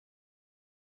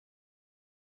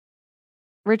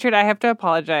Richard, I have to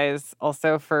apologize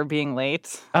also for being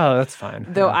late. Oh, that's fine.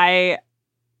 Though I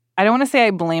don't want to say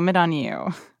I blame it on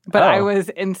you, but I was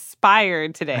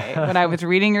inspired today when I was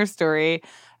reading your story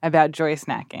about joy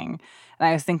snacking. And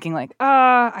I was thinking like,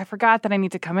 I forgot that I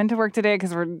need to come into work today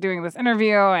because we're doing this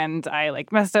interview and I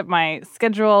like messed up my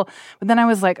schedule. But then I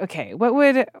was like, okay, what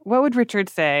would Richard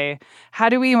say? How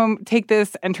do we take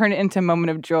this and turn it into a moment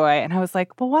of joy? And I was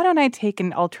like, well, why don't I take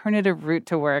an alternative route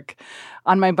to work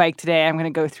on my bike today? I'm going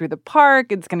to go through the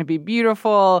park. It's going to be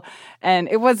beautiful. And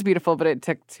it was beautiful, but it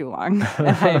took too long.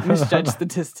 And I misjudged the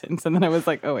distance. And then I was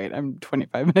like, oh, wait, I'm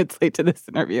 25 minutes late to this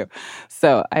interview.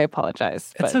 So I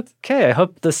apologize. It's okay. I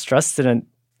hope the stress didn't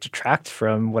detract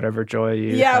from whatever joy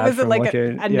you had. Was it like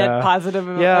a net positive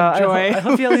of joy? I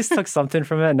hope you at least took something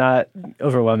from it, not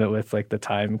overwhelm it with like the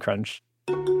time crunch.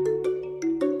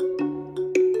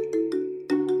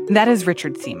 That is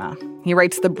Richard Sima. He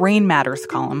writes the Brain Matters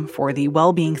column for the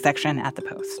well-being section at The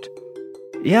Post.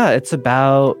 Yeah, it's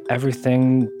about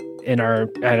everything in our,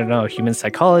 human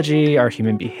psychology, our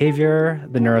human behavior,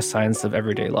 the neuroscience of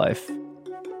everyday life.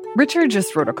 Richard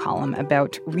just wrote a column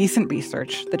about recent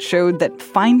research that showed that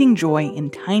finding joy in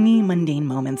tiny, mundane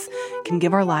moments can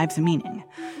give our lives a meaning.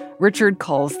 Richard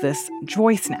calls this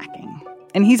joy snacking.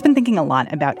 And he's been thinking a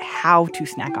lot about how to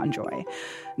snack on joy.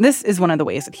 This is one of the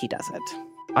ways that he does it.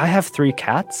 I have 3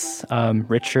 cats,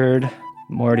 Richard,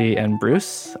 Morty, and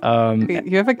Bruce.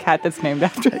 You have a cat that's named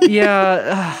after you?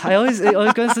 Yeah, it always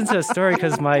goes into a story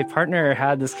because my partner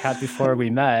had this cat before we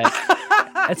met.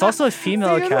 It's also a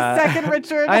female cat. The second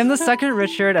Richard. I am the second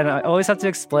Richard, and I always have to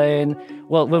explain.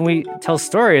 Well, when we tell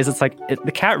stories, it's like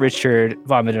the cat Richard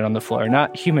vomited on the floor,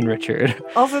 not human Richard.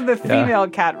 Also the female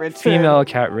cat Richard. Female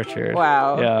cat Richard.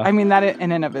 Wow. Yeah. I mean, that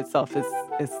in and of itself is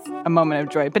a moment of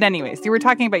joy. But anyways, you were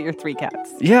talking about your 3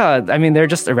 cats. Yeah, I mean, they're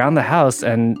just around the house,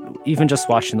 and even just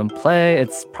watching them play,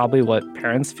 it's probably what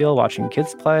parents feel watching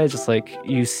kids play. Just like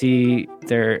you see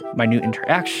their minute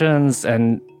interactions,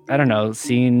 and I don't know,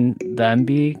 seeing them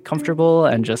be comfortable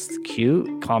and just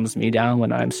cute calms me down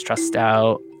when I'm stressed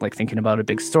out, like thinking about a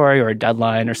big story or a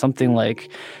deadline or something like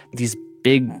these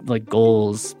big like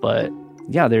goals. But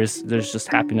yeah, there's just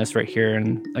happiness right here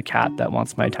in a cat that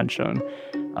wants my attention.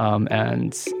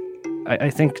 And I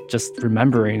think just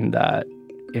remembering that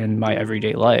in my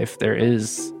everyday life, there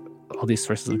is all these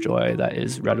sources of joy that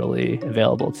is readily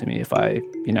available to me if I,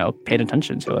 paid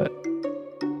attention to it.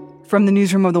 From the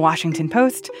newsroom of The Washington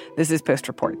Post, this is Post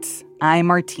Reports. I'm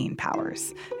Martine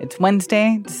Powers. It's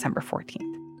Wednesday, December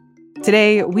 14th.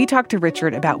 Today, we talk to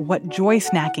Richard about what joy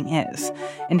snacking is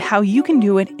and how you can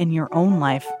do it in your own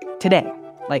life today,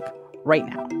 like right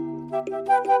now.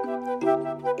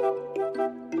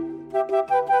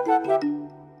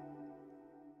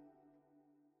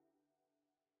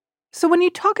 So when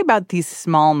you talk about these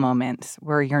small moments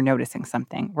where you're noticing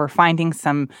something, we're finding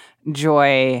some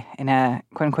joy in a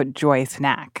quote-unquote joy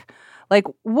snack, like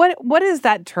what does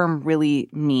that term really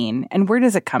mean and where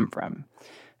does it come from?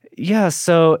 Yeah,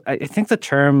 so I think the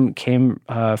term came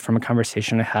from a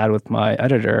conversation I had with my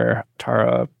editor,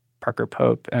 Tara Parker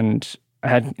Pope, and I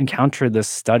had encountered this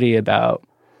study about,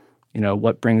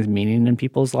 what brings meaning in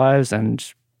people's lives,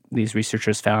 and these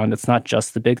researchers found it's not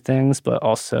just the big things, but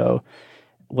also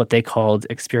what they called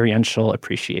experiential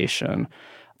appreciation,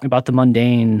 about the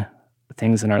mundane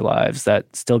things in our lives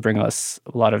that still bring us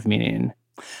a lot of meaning.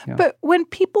 But when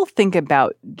people think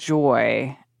about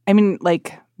joy, I mean,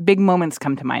 like big moments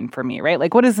come to mind for me, right?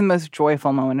 Like what is the most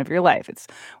joyful moment of your life? It's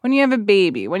when you have a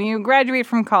baby, when you graduate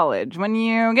from college, when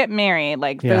you get married,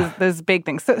 like those big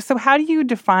things. So how do you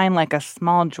define like a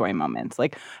small joy moment?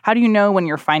 Like how do you know when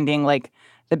you're finding like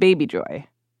the baby joy?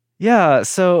 Yeah,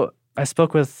 so I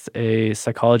spoke with a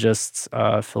psychologist,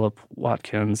 Philip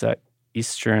Watkins, at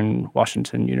Eastern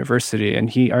Washington University, and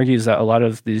he argues that a lot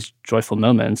of these joyful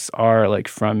moments are like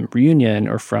from reunion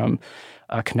or from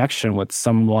a connection with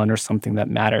someone or something that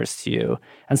matters to you.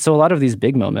 And so a lot of these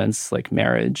big moments, like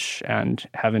marriage and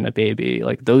having a baby,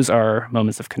 like those are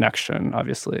moments of connection,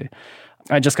 obviously.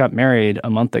 I just got married a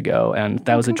month ago, and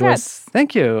that was Congrats. a joyous.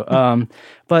 Thank you.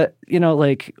 But,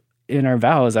 like in our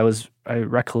vows, I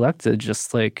recollected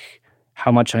just like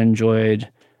how much I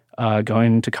enjoyed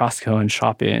going to Costco and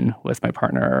shopping with my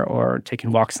partner or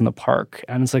taking walks in the park.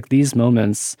 And it's like these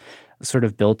moments sort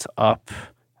of built up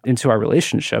into our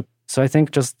relationship. So I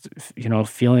think just,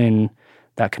 feeling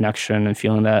that connection and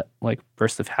feeling that like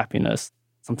burst of happiness,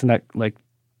 something that like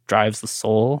drives the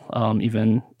soul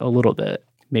even a little bit,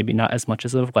 maybe not as much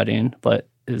as a wedding, but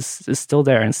is still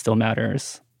there and still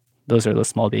matters. Those are the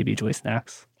small baby joy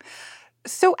snacks.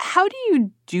 So how do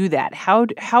you do that?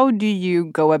 How do you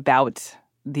go about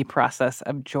the process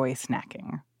of joy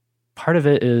snacking? part of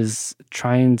it is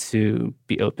trying to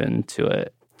be open to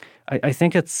it. I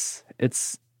think it's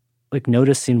like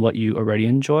noticing what you already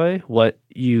enjoy, what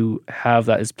you have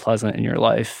that is pleasant in your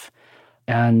life,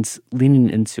 and leaning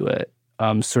into it,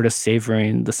 sort of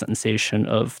savoring the sensation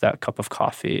of that cup of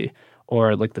coffee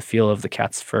or like the feel of the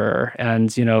cat's fur.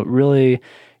 And, really,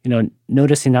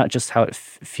 noticing not just how it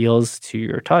feels to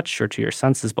your touch or to your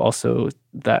senses, but also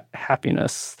that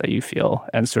happiness that you feel,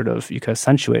 and sort of you can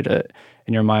accentuate it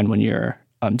in your mind when you're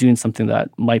doing something that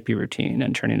might be routine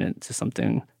and turning it into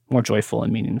something more joyful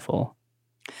and meaningful.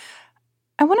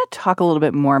 I want to talk a little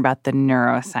bit more about the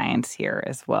neuroscience here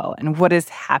as well, and what is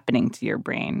happening to your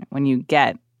brain when you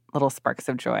get little sparks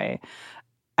of joy.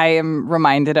 I am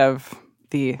reminded of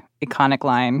the iconic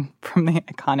line from the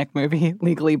iconic movie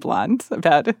Legally Blonde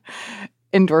about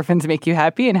endorphins make you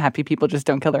happy and happy people just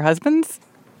don't kill their husbands.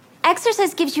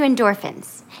 Exercise gives you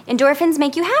endorphins. Endorphins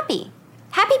make you happy.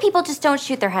 Happy people just don't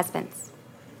shoot their husbands.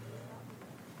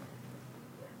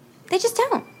 They just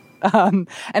don't.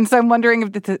 And so I'm wondering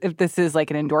if this is like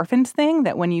an endorphins thing,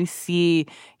 that when you see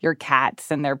your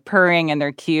cats and they're purring and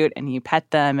they're cute and you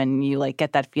pet them and you like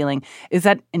get that feeling, is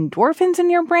that endorphins in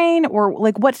your brain, or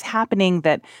like what's happening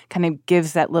that kind of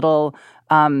gives that little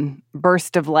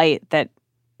burst of light that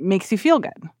makes you feel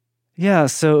good? Yeah,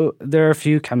 so there are a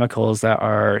few chemicals that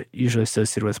are usually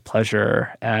associated with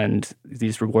pleasure and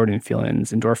these rewarding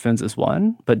feelings. Endorphins is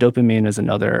one, but dopamine is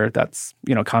another that's,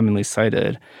 commonly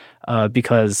cited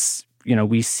because,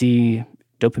 we see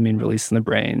dopamine release in the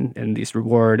brain in these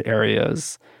reward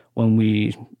areas when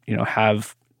we,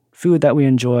 have food that we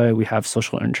enjoy, we have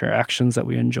social interactions that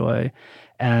we enjoy.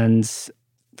 And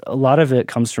a lot of it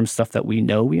comes from stuff that we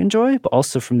know we enjoy, but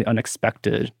also from the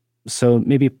unexpected. So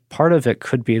maybe part of it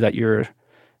could be that you're,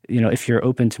 if you're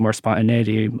open to more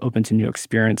spontaneity, open to new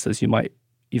experiences, you might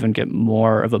even get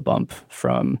more of a bump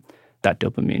from that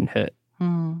dopamine hit.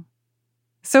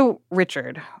 So,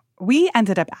 Richard, we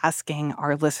ended up asking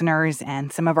our listeners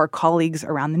and some of our colleagues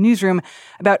around the newsroom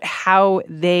about how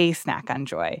they snack on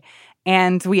joy.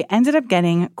 And we ended up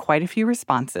getting quite a few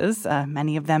responses,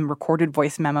 many of them recorded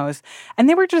voice memos, and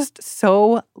they were just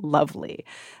so lovely.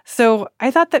 So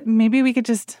I thought that maybe we could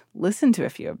just listen to a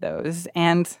few of those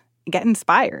and get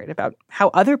inspired about how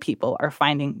other people are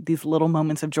finding these little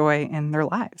moments of joy in their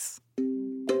lives.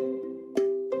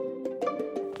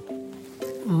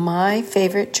 My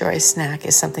favorite joy snack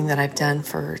is something that I've done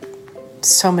for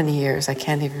so many years, I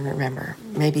can't even remember,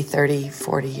 maybe 30,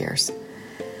 40 years.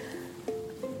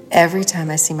 Every time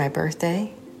I see my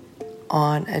birthday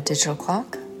on a digital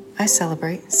clock, I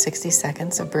celebrate 60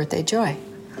 seconds of birthday joy.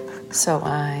 So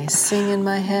I sing in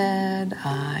my head,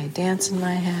 I dance in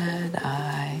my head,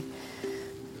 I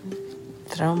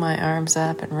throw my arms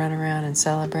up and run around and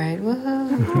celebrate.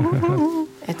 Woo-hoo.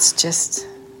 It's just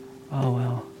a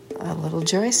little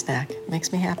joy snack. It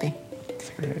makes me happy. That's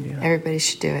a great idea. Everybody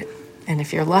should do it. And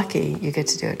if you're lucky, you get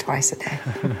to do it twice a day.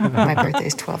 My birthday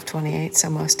is 12/28, so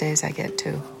most days I get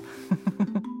 2.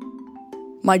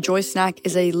 My joy snack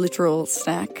is a literal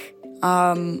snack.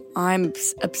 I'm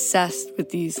obsessed with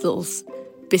these little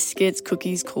biscuits,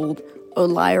 cookies called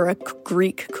Olyra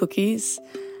Greek cookies.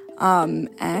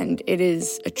 And it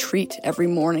is a treat every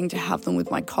morning to have them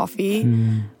with my coffee.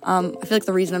 I feel like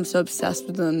the reason I'm so obsessed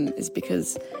with them is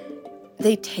because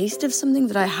they taste of something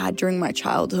that I had during my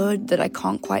childhood that I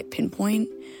can't quite pinpoint.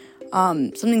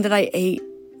 Something that I ate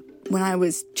when I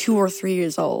was 2 or 3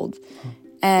 years old.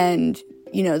 And,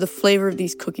 the flavor of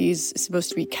these cookies is supposed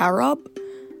to be carob.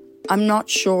 I'm not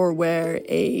sure where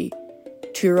a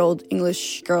 2-year-old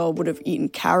English girl would have eaten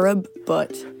carob,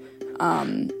 but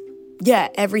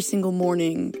every single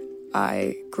morning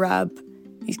I grab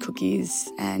these cookies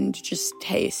and just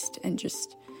taste and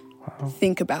just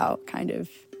think about kind of,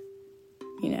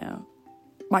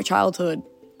 my childhood.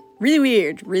 Really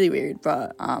weird,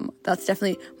 but that's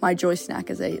definitely my joy snack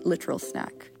is a literal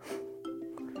snack.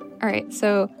 All right,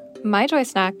 so my joy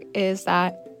snack is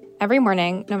that every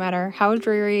morning, no matter how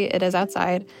dreary it is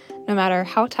outside, no matter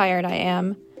how tired I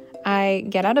am, I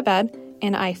get out of bed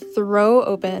and I throw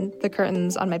open the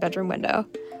curtains on my bedroom window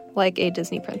like a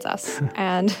Disney princess.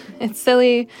 And it's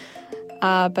silly,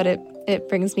 but it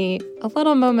brings me a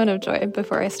little moment of joy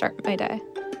before I start my day.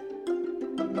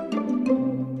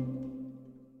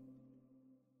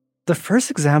 The first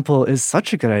example is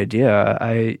such a good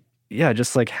idea.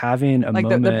 Just like having a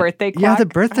moment. Like the birthday clock? Yeah, the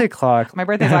birthday clock. My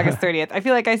birthday's August 30th. I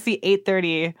feel like I see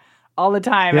 8:30 all the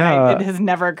time. Yeah. And it has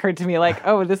never occurred to me like,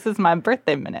 oh, this is my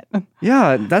birthday minute.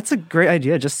 Yeah, that's a great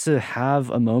idea, just to have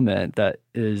a moment that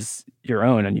is your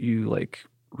own and you like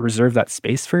reserve that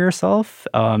space for yourself.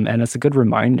 And it's a good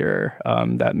reminder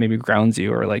that maybe grounds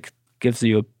you or like gives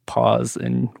you a pause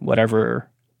in whatever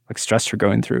like stress you're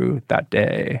going through that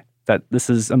day, that this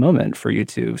is a moment for you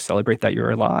to celebrate that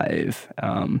you're alive.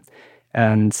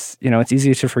 And, it's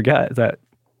easy to forget that,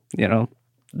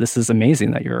 this is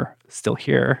amazing that you're still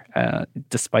here,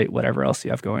 despite whatever else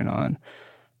you have going on.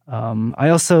 I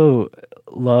also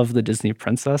love the Disney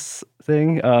princess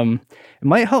thing. It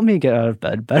might help me get out of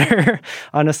bed better,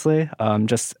 honestly.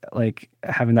 Just like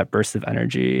having that burst of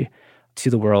energy to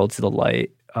the world, to the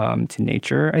light, to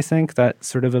nature, I think that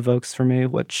sort of evokes for me,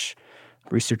 which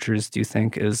researchers do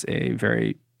think is a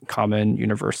very common,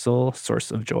 universal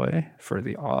source of joy for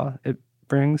the awe it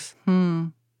brings.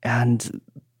 And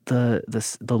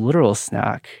the literal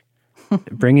snack,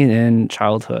 bringing in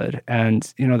childhood,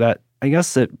 and that I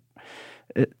guess it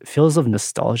feels of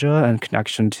nostalgia and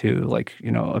connection to like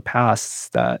a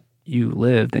past that you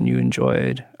lived and you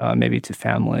enjoyed, maybe to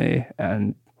family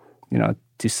and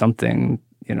to something,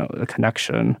 a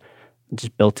connection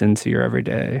just built into your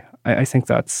everyday. I think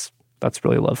that's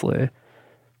really lovely.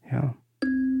 Yeah.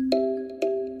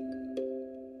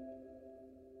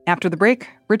 After the break,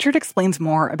 Richard explains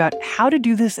more about how to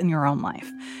do this in your own life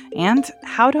and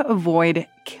how to avoid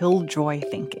killjoy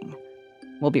thinking.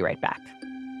 We'll be right back.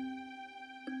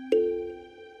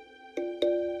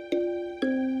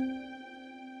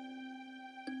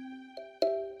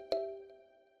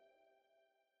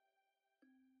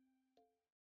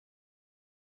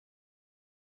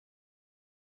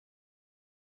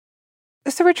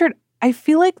 So, Richard, I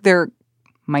feel like there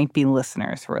might be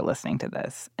listeners who are listening to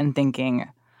this and thinking,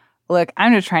 look,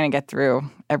 I'm just trying to get through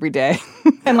every day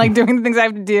and like doing the things I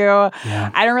have to do.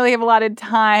 Yeah. I don't really have a lot of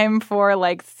time for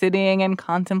like sitting and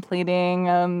contemplating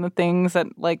the things that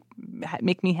like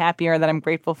make me happier, that I'm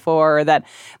grateful for, or that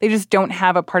they just don't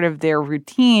have a part of their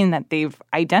routine that they've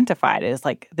identified as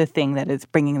like the thing that is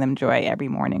bringing them joy every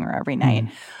morning or every night.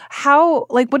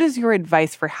 What is your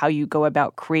advice for how you go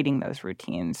about creating those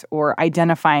routines or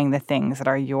identifying the things that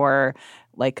are your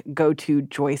like go-to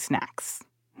joy snacks?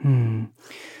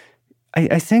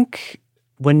 I think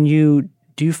when you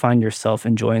do find yourself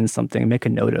enjoying something, make a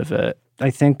note of it. I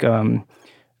think,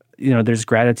 there's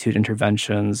gratitude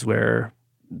interventions where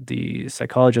the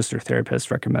psychologist or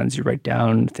therapist recommends you write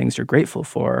down things you're grateful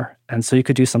for. And so you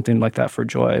could do something like that for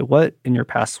joy. What in your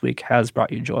past week has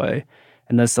brought you joy?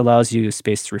 And this allows you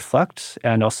space to reflect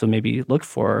and also maybe look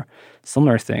for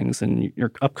similar things in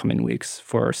your upcoming weeks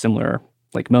for similar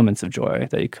like moments of joy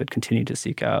that you could continue to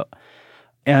seek out.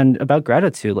 And about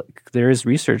gratitude, like there is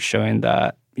research showing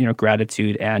that,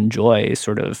 gratitude and joy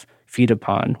sort of feed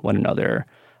upon one another.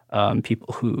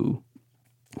 People who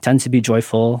tend to be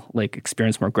joyful, like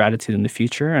experience more gratitude in the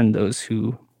future, and those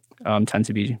who tend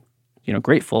to be,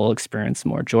 grateful experience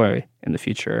more joy in the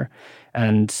future.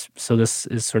 And so this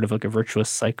is sort of like a virtuous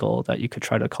cycle that you could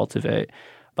try to cultivate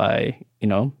by,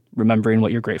 remembering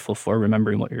what you're grateful for,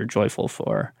 remembering what you're joyful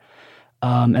for.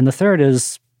 And the third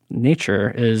is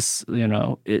nature is,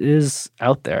 it is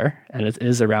out there and it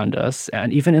is around us.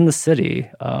 And even in the city,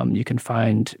 you can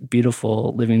find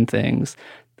beautiful living things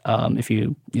if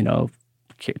you,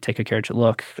 take a care to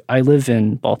look. I live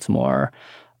in Baltimore,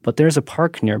 but there's a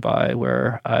park nearby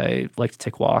where I like to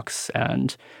take walks.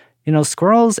 And,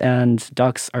 squirrels and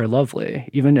ducks are lovely,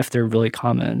 even if they're really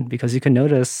common, because you can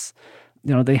notice,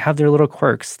 they have their little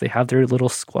quirks. They have their little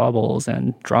squabbles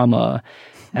and drama.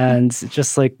 And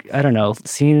just like, I don't know,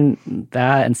 seeing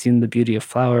that and seeing the beauty of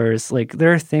flowers, like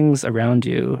there are things around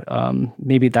you.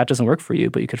 Maybe that doesn't work for you,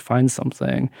 but you could find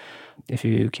something if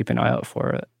you keep an eye out for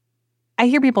it. I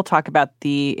hear people talk about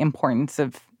the importance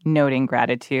of noting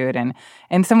gratitude. And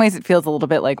in some ways, it feels a little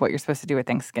bit like what you're supposed to do at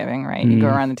Thanksgiving, right? You go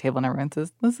around the table and everyone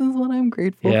says, this is what I'm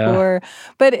grateful for.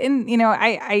 But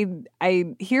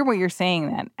I hear what you're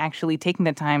saying, that actually taking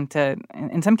the time to,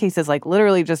 in some cases, like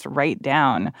literally just write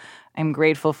down, I'm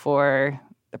grateful for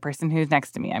the person who's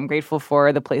next to me. I'm grateful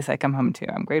for the place I come home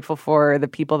to. I'm grateful for the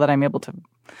people that I'm able to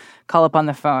call up on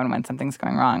the phone when something's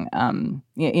going wrong.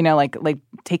 Like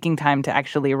taking time to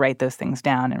actually write those things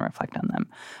down and reflect on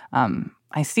them.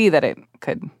 I see that it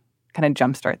could kind of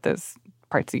jumpstart those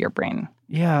parts of your brain.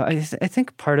 Yeah, I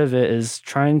think part of it is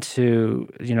trying to,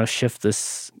 shift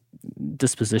this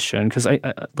disposition, because I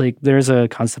like there's a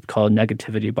concept called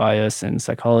negativity bias in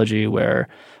psychology where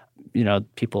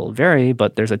people vary,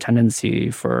 but there's a tendency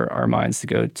for our minds to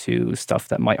go to stuff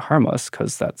that might harm us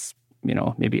because that's,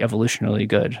 maybe evolutionarily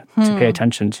good to pay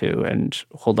attention to and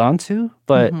hold on to.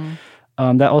 But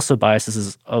that also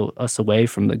biases us away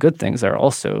from the good things that are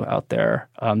also out there,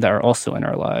 that are also in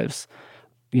our lives.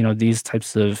 These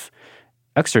types of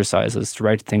exercises to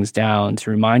write things down, to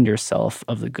remind yourself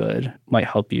of the good, might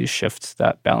help you shift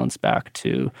that balance back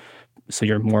to so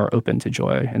you're more open to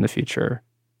joy in the future.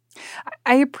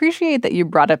 I appreciate that you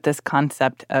brought up this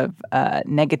concept of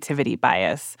negativity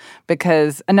bias,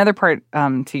 because another part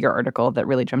to your article that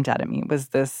really jumped out at me was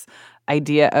this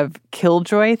idea of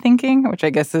killjoy thinking, which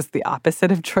I guess is the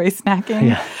opposite of joy snacking.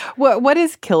 Yeah. What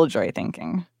is killjoy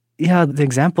thinking? Yeah, the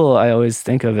example I always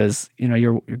think of is,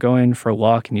 you're going for a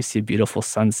walk and you see a beautiful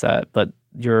sunset, but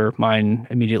your mind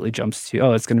immediately jumps to,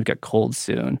 oh, it's going to get cold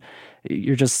soon.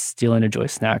 You're just stealing a joy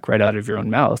snack right out of your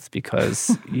own mouth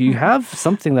because you have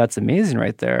something that's amazing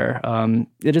right there.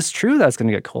 It is true that it's going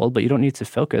to get cold, but you don't need to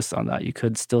focus on that. You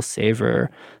could still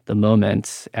savor the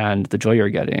moment and the joy you're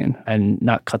getting and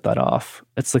not cut that off.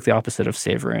 It's like the opposite of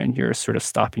savoring. You're sort of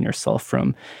stopping yourself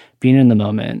from being in the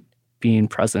moment, being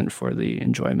present for the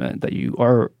enjoyment that you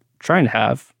are trying to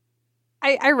have.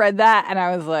 I read that and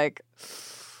I was like,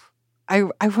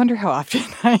 I wonder how often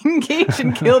I engage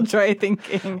in killjoy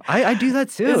thinking. I do that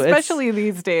too. Especially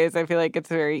these days. I feel like it's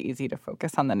very easy to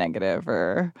focus on the negative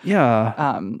or...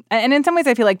 Yeah. And in some ways,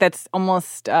 I feel like that's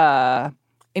almost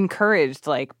encouraged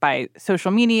like by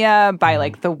social media, by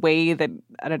like the way that,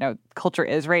 I don't know, culture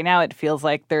is right now. It feels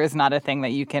like there is not a thing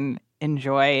that you can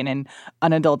enjoy in an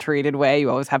unadulterated way. You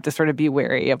always have to sort of be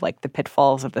wary of like the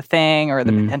pitfalls of the thing or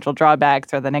the potential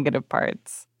drawbacks or the negative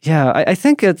parts. Yeah, I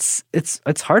think it's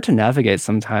hard to navigate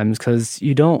sometimes because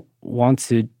you don't want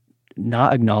to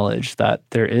not acknowledge that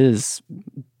there is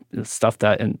stuff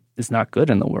that is not good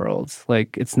in the world.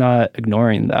 Like, it's not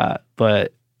ignoring that,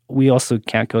 but we also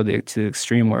can't go to the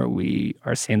extreme where we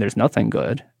are saying there's nothing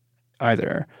good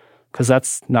either, because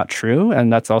that's not true,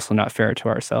 and that's also not fair to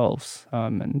ourselves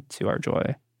and to our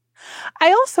joy.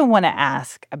 I also want to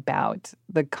ask about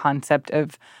the concept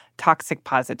of toxic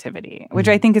positivity, which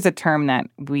I think is a term that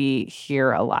we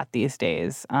hear a lot these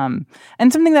days, and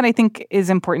something that I think is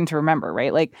important to remember,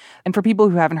 right? Like, and for people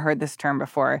who haven't heard this term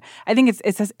before, I think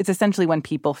it's essentially when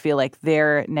people feel like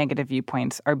their negative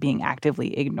viewpoints are being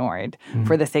actively ignored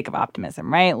for the sake of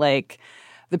optimism, right? Like,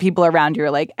 the people around you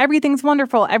are like, everything's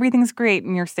wonderful, everything's great,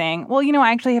 and you're saying, well,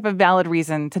 I actually have a valid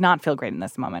reason to not feel great in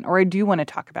this moment, or I do want to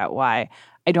talk about why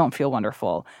I don't feel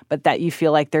wonderful, but that you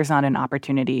feel like there's not an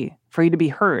opportunity for you to be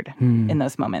heard in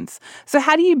those moments. So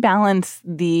how do you balance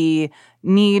the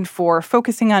need for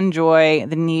focusing on joy,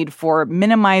 the need for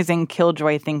minimizing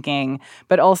killjoy thinking,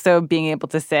 but also being able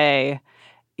to say,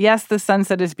 yes, the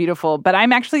sunset is beautiful, but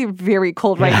I'm actually very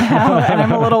cold right now, and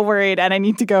I'm a little worried, and I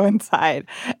need to go inside.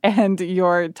 And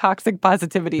your toxic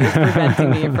positivity is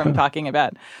preventing me from talking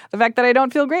about the fact that I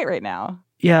don't feel great right now.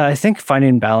 Yeah, I think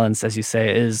finding balance, as you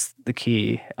say, is the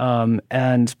key.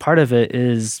 And part of it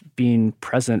is being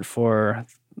present for,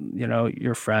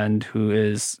 your friend who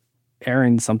is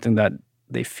airing something that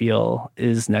they feel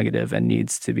is negative and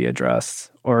needs to be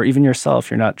addressed. Or even yourself,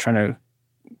 you're not trying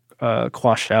to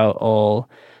quash out all,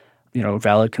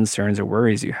 valid concerns or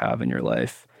worries you have in your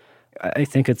life. I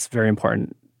think it's very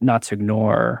important not to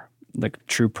ignore like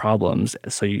true problems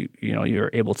so you're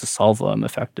able to solve them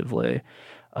effectively.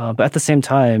 But at the same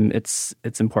time, it's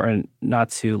important not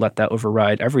to let that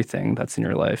override everything that's in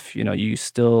your life. You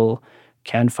still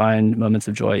can find moments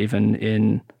of joy even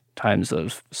in times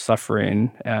of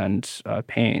suffering and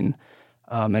pain.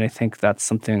 And I think that's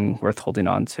something worth holding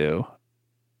on to.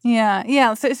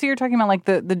 Yeah. So you're talking about like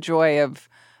the joy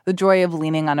of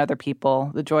leaning on other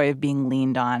people, the joy of being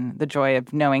leaned on, the joy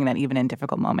of knowing that even in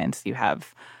difficult moments you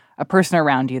have a person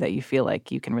around you that you feel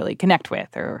like you can really connect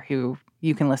with, or who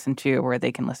you can listen to, or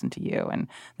they can listen to you, and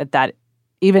that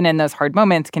even in those hard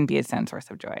moments can be a source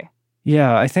of joy.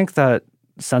 Yeah, I think that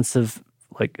sense of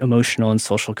like emotional and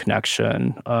social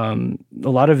connection, a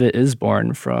lot of it is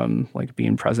born from like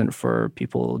being present for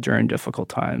people during difficult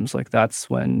times. Like, that's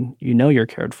when you're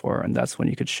cared for, and that's when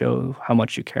you could show how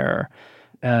much you care.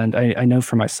 And I know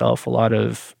for myself, a lot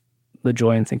of the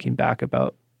joy in thinking back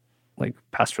about like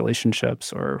past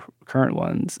relationships or current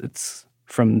ones, it's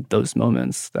from those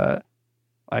moments that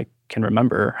I can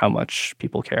remember how much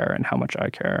people care and how much I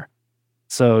care.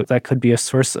 So that could be a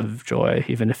source of joy,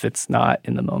 even if it's not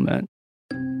in the moment.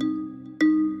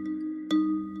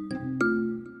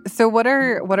 So what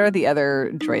are the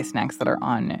other joy snacks that are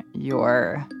on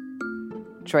your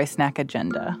joy snack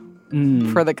agenda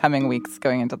for the coming weeks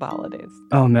going into the holidays?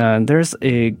 Oh man, there's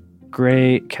a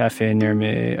great cafe near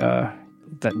me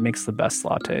that makes the best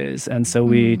lattes. And so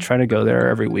we try to go there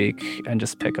every week and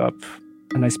just pick up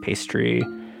a nice pastry,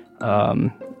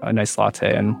 a nice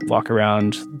latte, and walk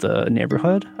around the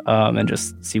neighborhood and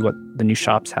just see what the new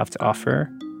shops have to offer.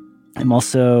 I'm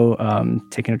also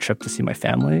taking a trip to see my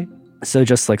family. So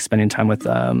just like spending time with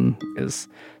them is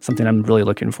something I'm really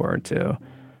looking forward to.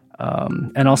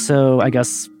 And also, I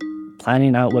guess,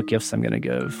 planning out what gifts I'm going to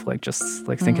give, like just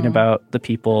like thinking about the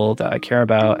people that I care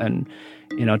about and,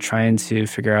 trying to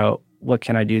figure out what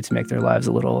can I do to make their lives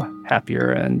a little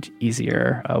happier and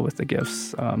easier with the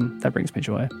gifts. That brings me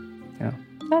joy. Yeah.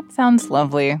 That sounds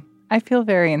lovely. I feel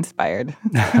very inspired.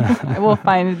 I will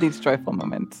find these joyful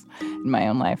moments in my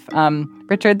own life.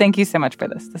 Richard, thank you so much for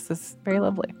this. This is very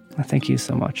lovely. Thank you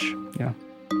so much. Yeah.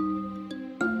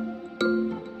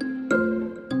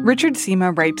 Richard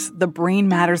Sima writes the Brain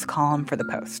Matters column for The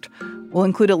Post. We'll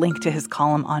include a link to his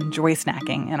column on joy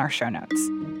snacking in our show notes.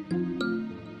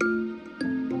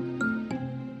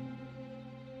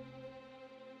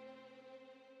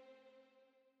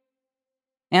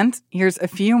 And here's a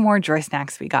few more joy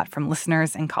snacks we got from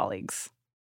listeners and colleagues.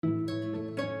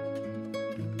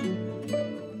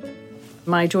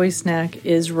 My joy snack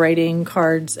is writing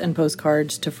cards and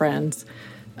postcards to friends.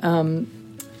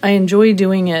 I enjoy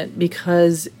doing it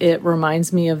because it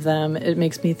reminds me of them. It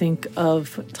makes me think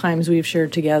of times we've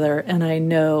shared together, and I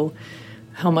know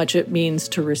how much it means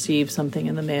to receive something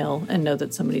in the mail and know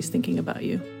that somebody's thinking about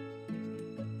you.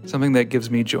 Something that gives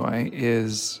me joy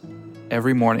is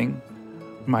every morning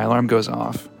my alarm goes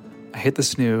off, I hit the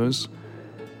snooze,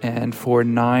 and for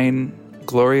 9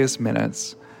 glorious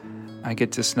minutes, I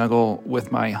get to snuggle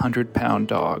with my 100-pound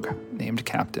dog named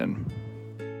Captain.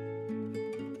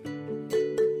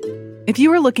 If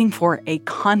you are looking for a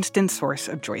constant source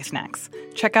of joy snacks,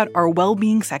 check out our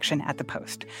well-being section at The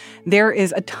Post. There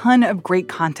is a ton of great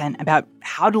content about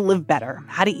how to live better,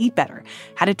 how to eat better,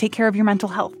 how to take care of your mental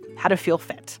health, how to feel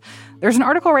fit. There's an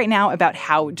article right now about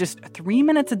how just 3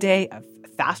 minutes a day of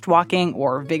fast walking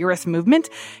or vigorous movement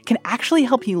can actually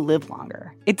help you live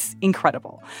longer. It's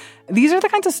incredible. These are the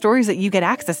kinds of stories that you get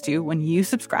access to when you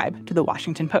subscribe to The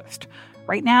Washington Post.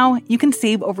 Right now, you can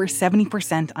save over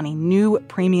 70% on a new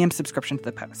premium subscription to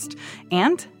The Post.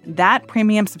 And that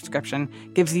premium subscription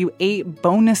gives you a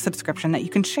bonus subscription that you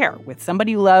can share with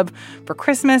somebody you love for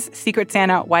Christmas, Secret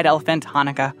Santa, White Elephant,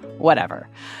 Hanukkah, whatever.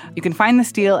 You can find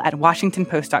this deal at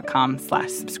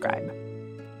washingtonpost.com/subscribe.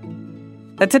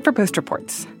 That's it for Post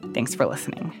Reports. Thanks for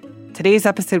listening. Today's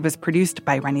episode was produced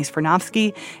by Rennie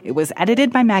Svirnovsky, it was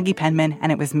edited by Maggie Penman,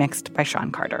 and it was mixed by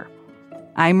Sean Carter.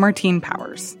 I'm Martine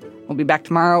Powers. We'll be back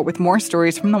tomorrow with more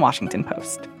stories from The Washington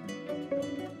Post.